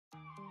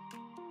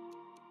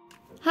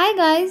Hi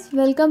guys,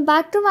 welcome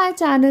back to my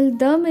channel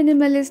The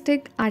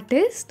Minimalistic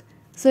Artist.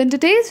 So in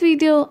today's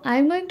video,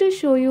 I'm going to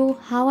show you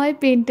how I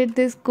painted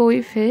this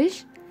koi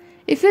fish.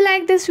 If you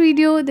like this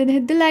video, then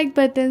hit the like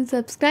button,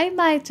 subscribe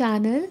my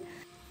channel.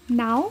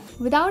 Now,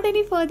 without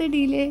any further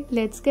delay,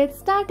 let's get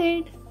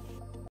started.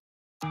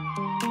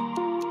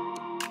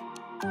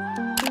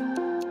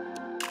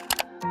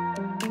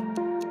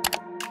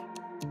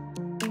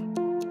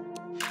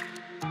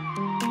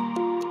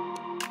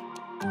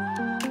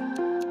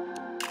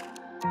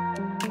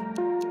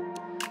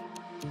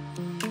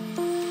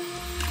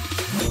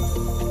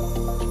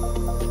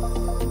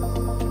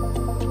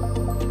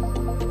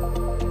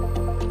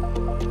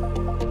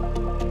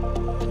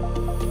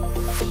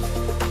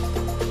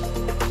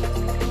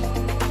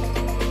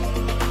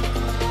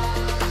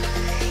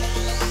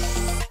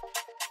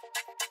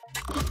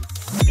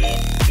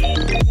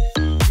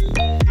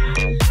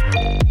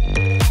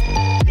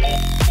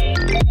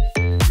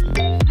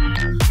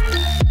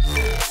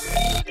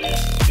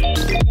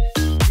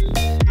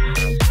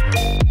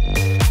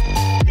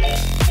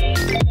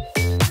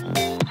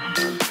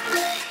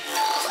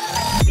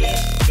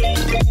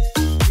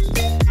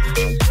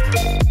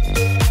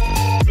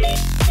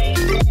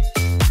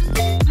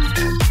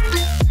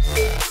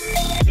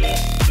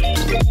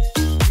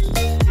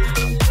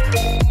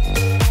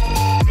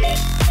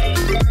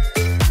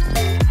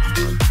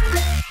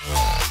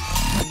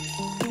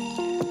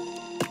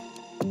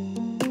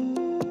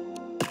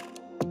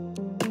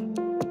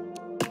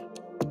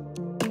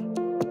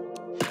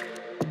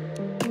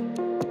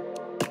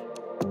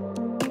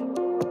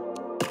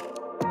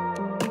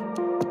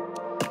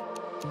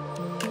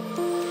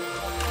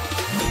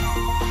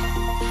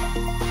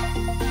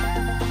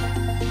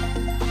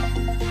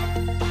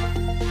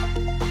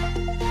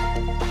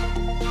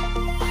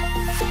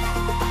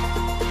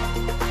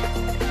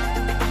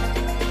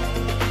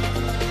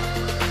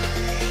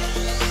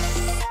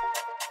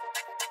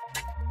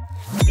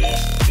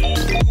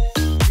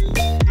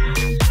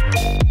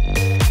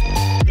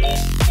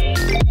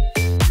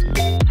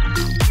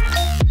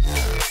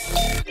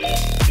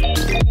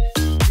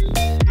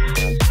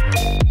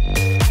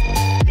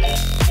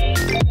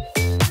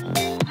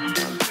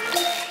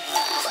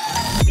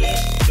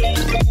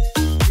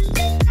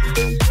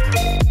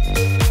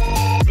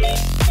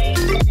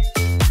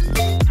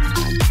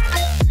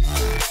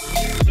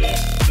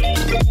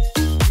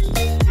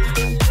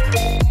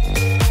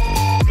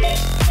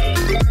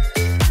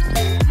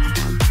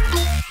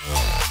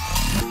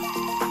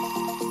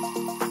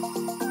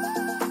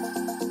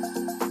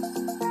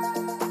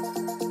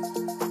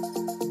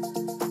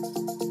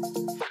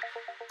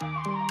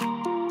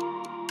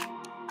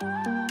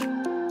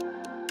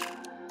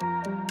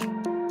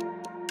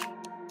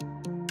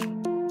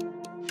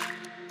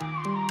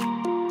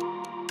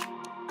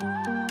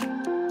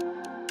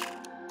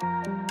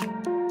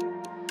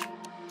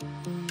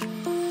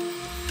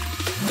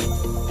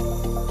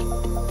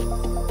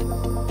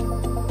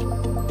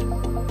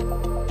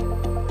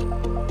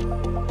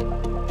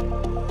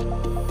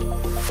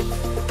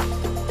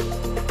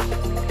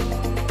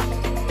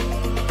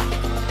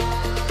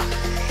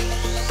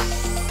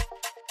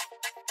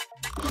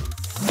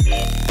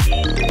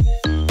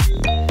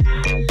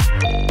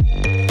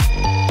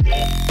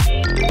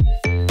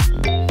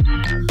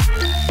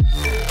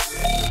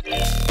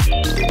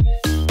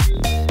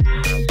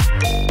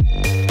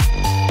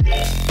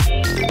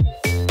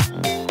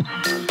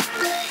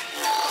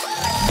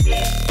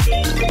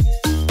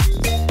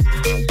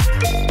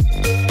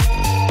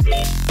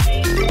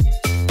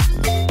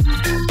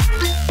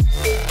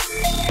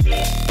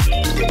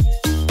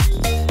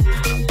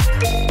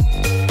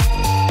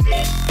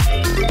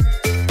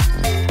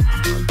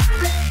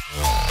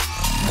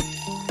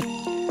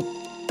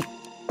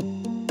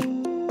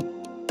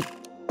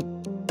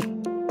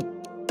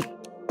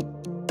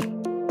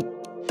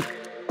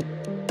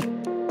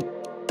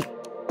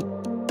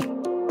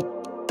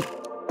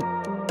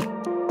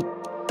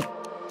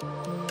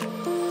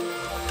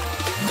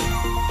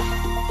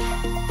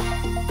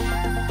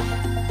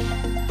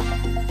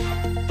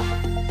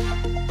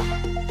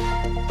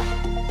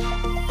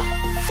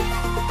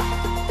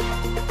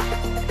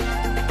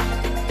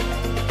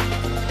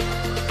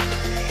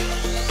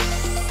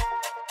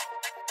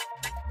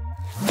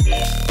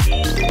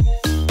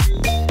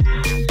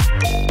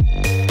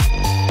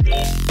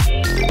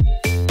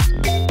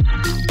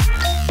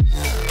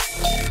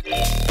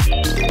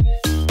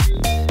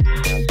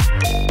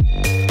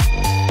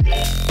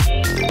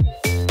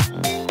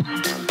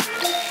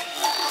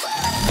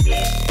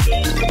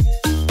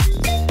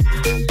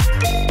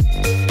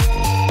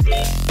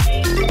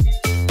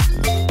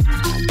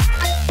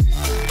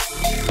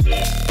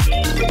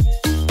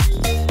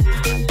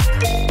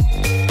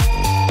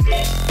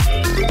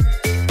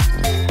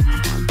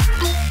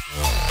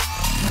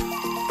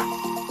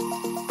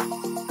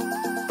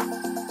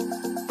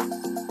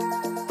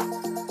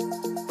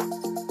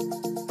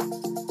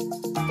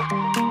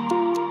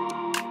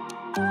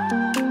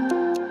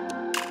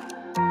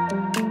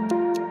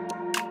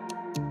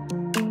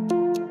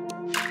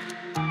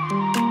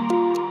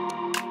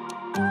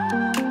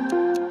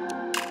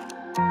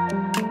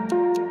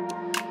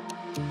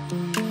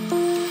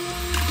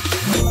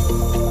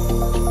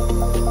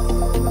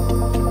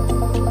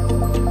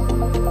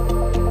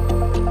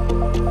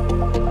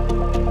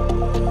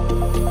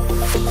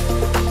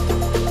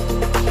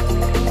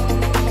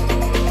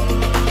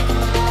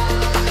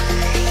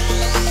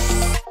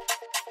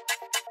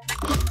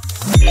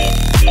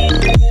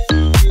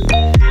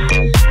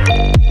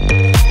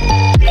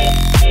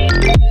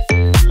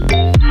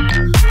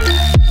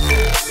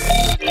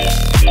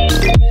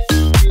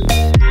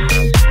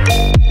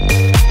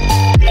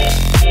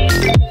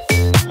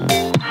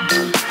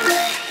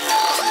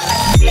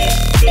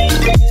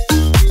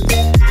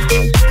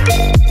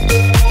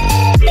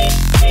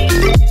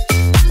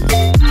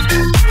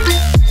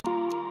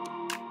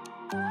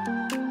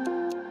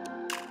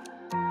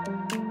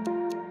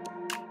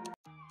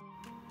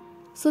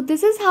 So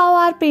this is how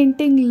our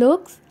painting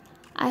looks.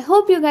 I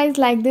hope you guys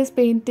like this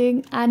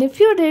painting, and if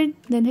you did,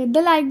 then hit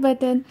the like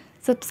button,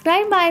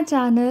 subscribe my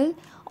channel.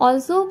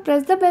 Also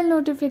press the bell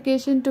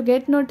notification to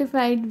get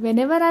notified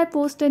whenever I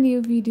post a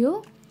new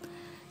video.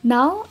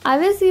 Now I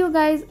will see you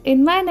guys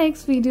in my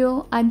next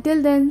video.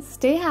 Until then,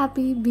 stay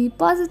happy, be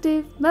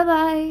positive. Bye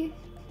bye.